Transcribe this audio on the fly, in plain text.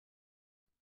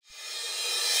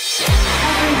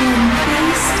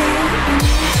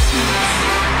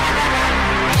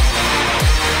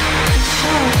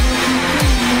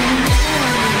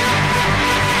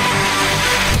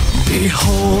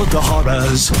Behold the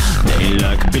horrors, they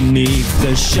lurk beneath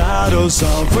the shadows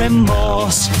of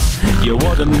remorse. You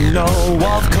wouldn't know,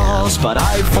 of course, but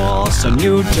I force a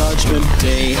new judgment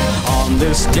day. On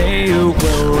this day you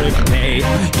will repay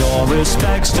your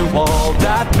respects to all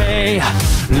that may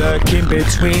lurk in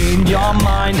between your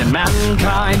mind and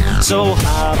mankind. So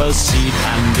have a seat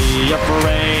and be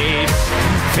afraid.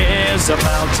 Fear's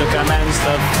about to commence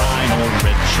the final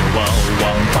ritual.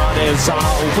 One thought is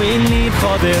all we need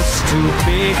for this to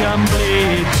be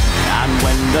complete. And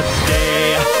when the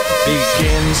day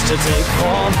begins to take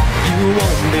form, you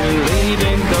won't be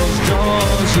leaving those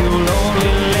doors. You'll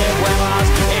only live with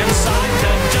us inside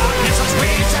the darkness as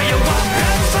we tear you up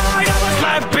inside of us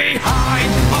left behind.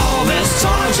 All this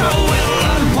torture will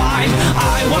unwind.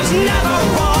 I was never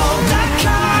all that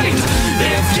kind.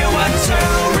 If you were to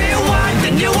rewind,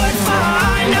 then you would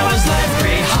find I was left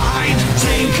behind.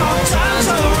 Take our time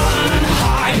to run and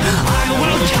hide. I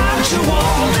will catch you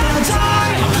all the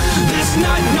time. This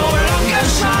night no longer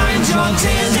shines. Your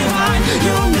tears divine.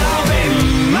 You'll now be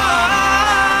mine.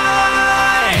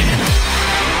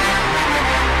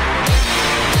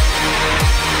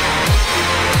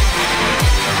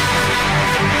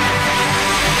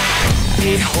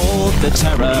 Behold the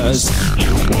terrors,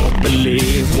 you won't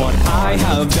believe what I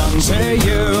have done to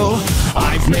you.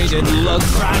 I've made it look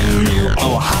brand new,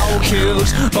 oh how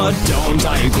cute, but don't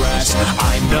digress.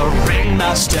 I'm the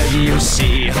ringmaster you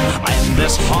see, in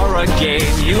this horror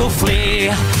game you flee.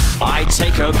 I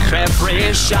take up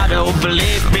every shadow,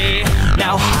 believe me.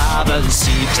 Now have a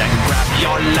seat and grab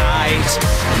your light.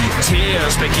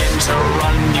 Tears begin to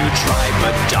run, you try,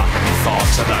 but dark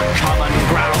thoughts are the common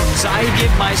grounds. I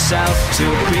give myself to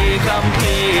be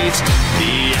complete.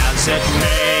 Be as it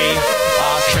may,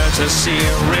 our courtesy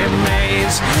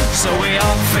remains. So we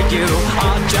offer you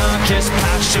our darkest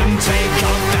passion. Take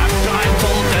off that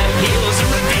blindfold that heals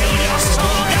and reveal your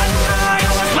soul that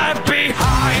lies left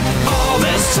behind. All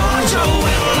this torture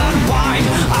will unwind.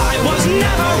 I was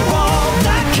never all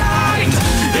that kind.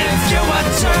 If you were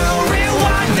to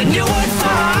rewind, then you would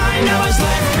find I was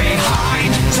left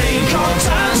behind. Take our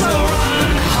time to run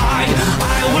and hide.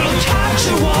 I will catch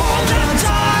you all the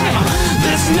time.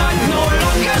 This night no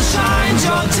longer shines.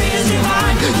 Your tears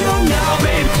divine. You'll now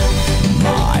be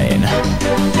mine.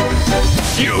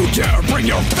 You dare bring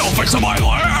your filth into my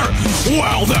lair?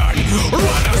 Well then,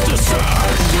 let us discern.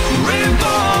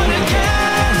 Reborn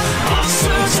again, our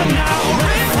suits are now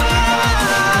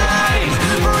refined.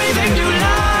 Breathing new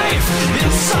life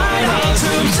inside our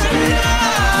tombs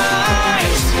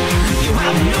tonight. You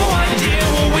have no idea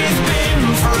what we've been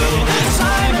through.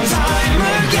 Time and time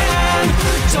again.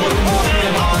 Don't hold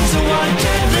on to what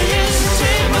deadly is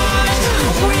demise.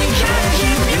 We can't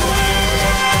keep you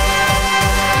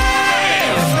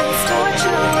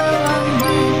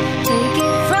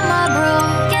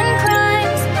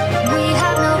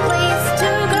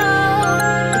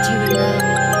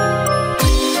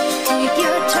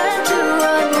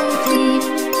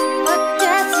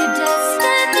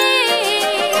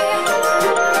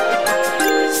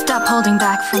holding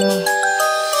back from me.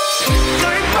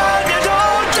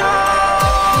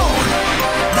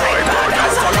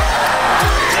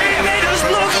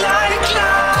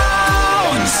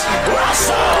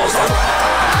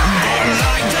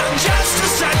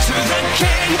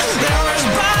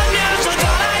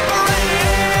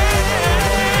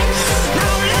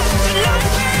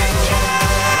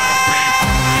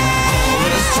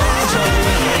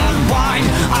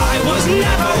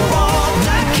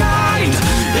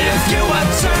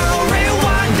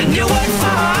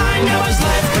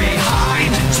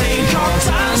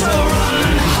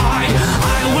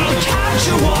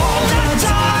 you all the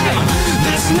time.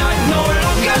 This night no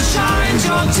longer shines.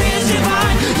 Your tears divine.